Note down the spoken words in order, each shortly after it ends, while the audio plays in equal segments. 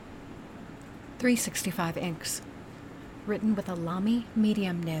365 inks. Written with a Lamy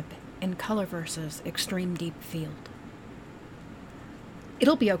medium nib in Colorverse's extreme deep field.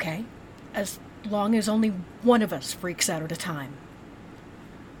 It'll be okay, as long as only one of us freaks out at a time.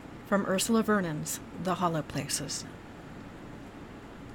 From Ursula Vernon's The Hollow Places.